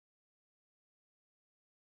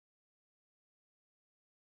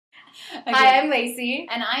Okay. Hi, I'm Lacey.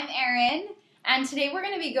 And I'm Erin. And today we're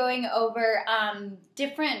going to be going over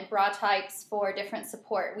different bra types for different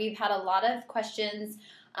support. We've had a lot of questions,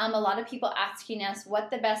 a lot of people asking us what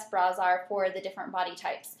the best bras are for the different body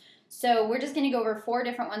types. So we're just going to go over 4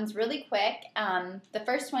 different ones really quick. The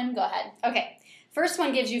first one, go ahead. Okay, first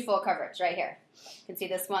one gives you full coverage right here. You can see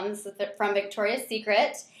this one's from Victoria's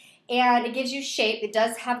Secret. And it gives you shape. It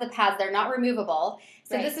does have the pads. They're not removable.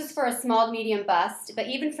 So Right. This is for a small, medium bust. But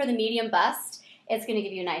even for the medium bust, it's going to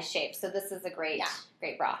give you a nice shape. So this is a great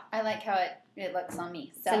bra. I like how it looks on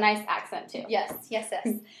me. So. It's a nice accent too. Yes.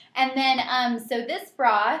 And then, so this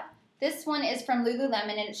bra, this one is from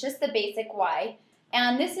Lululemon, and it's just the basic Y.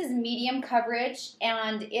 And this is medium coverage,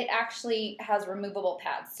 and it actually has removable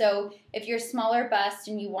pads. So if you're smaller bust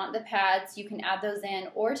and you want the pads, you can add those in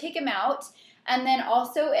or take them out. And then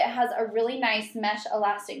also it has a really nice mesh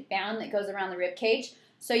elastic band that goes around the rib cage.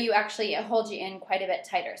 So it holds you in quite a bit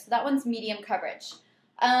tighter. So that one's medium coverage.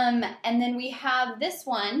 And then we have this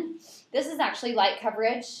one. This is actually light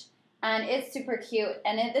coverage, and it's super cute.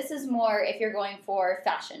 And this is more if you're going for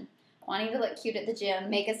fashion, wanting to look cute at the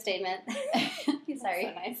gym. Make a statement.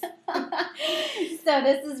 Sorry. So nice. So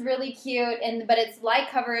this is really cute, but it's light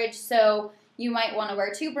coverage, so you might want to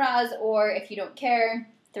wear 2 bras, or if you don't care,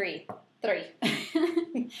 3.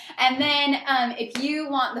 And then if you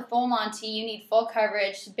want the full Monty, you need full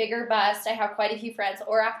coverage, bigger bust. I have quite a few friends,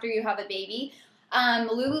 or after you have a baby.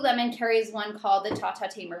 Lululemon carries one called the Tata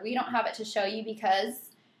Tamer. We don't have it to show you because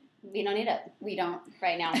we don't need it. We don't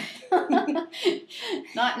right now.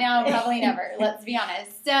 Not now, probably never. Let's be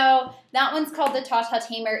honest. So that one's called the Tata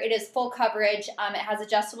Tamer. It is full coverage. It has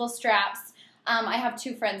adjustable straps. I have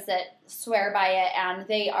 2 friends that swear by it, and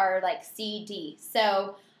they are like CD.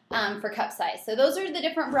 So for cup size. So those are the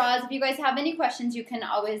different bras. If you guys have any questions, you can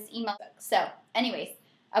always email. So anyways,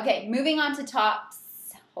 okay, moving on to tops.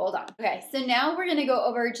 Hold on. Okay, so now we're going to go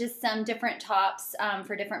over just some different tops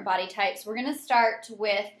for different body types. We're going to start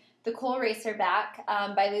with the Cool Racerback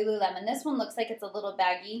by Lululemon. This one looks like it's a little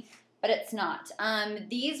baggy, but it's not.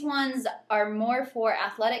 These ones are more for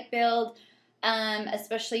athletic build,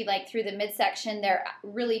 especially like through the midsection. They're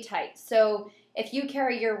really tight. So if you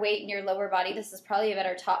carry your weight in your lower body, this is probably a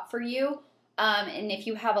better top for you. And if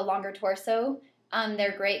you have a longer torso,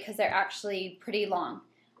 they're great because they're actually pretty long.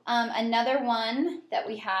 Another one that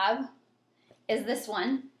we have is this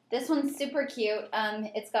one. This one's super cute.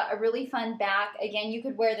 It's got a really fun back. Again, you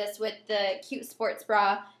could wear this with the cute sports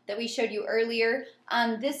bra that we showed you earlier.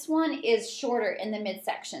 This one is shorter in the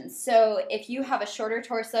midsection. So if you have a shorter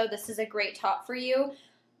torso, this is a great top for you.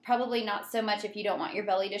 Probably not so much if you don't want your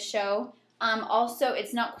belly to show. Also,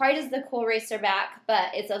 it's not quite as the Cool Racerback, but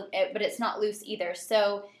it's not loose either.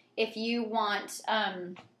 So if you want,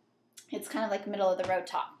 it's kind of like middle of the road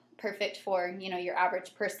top, perfect for your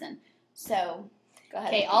average person. So go ahead.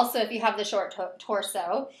 Okay. Also, if you have the short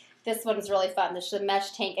torso, this one's really fun. This is a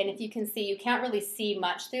mesh tank, and if you can see, you can't really see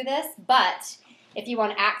much through this, but if you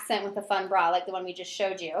want to accent with a fun bra like the one we just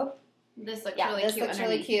showed you, this looks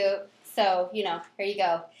really cute. So here you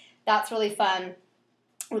go. That's really fun.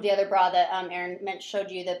 With the other bra that Erin showed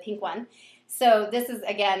you, the pink one. So this is,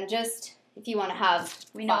 again, just if you want to have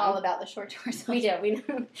We know all about the short torso. We do. We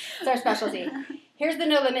know. It's our specialty. Here's the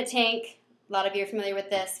No Limit tank. A lot of you are familiar with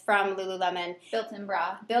this from Lululemon. Built-in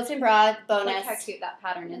bra. Built-in bra, bonus. Look how cute that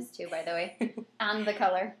pattern is, too, by the way. And the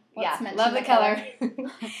color. Love the color.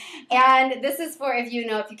 And this is for if you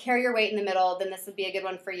carry your weight in the middle, then this would be a good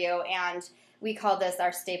one for you. And we call this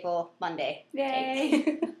our staple Monday.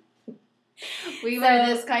 Yay. We wear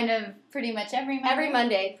this kind of pretty much every Monday. Every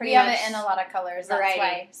Monday, we have it in a lot of colors. That's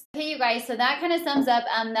why. Okay, you guys. So that kind of sums up.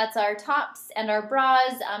 That's our tops and our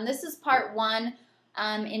bras. This is part 1.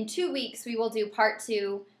 In 2 weeks, we will do part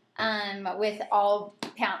 2 with all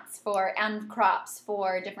pants and crops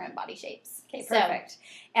for different body shapes. Okay, perfect.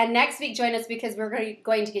 And next week, join us because we're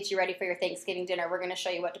going to get you ready for your Thanksgiving dinner. We're going to show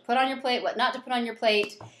you what to put on your plate, what not to put on your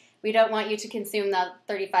plate. We don't want you to consume the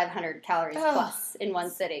 3,500 calories plus in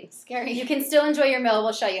one sitting. Scary. You can still enjoy your meal.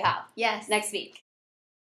 We'll show you how. Yes. Next week.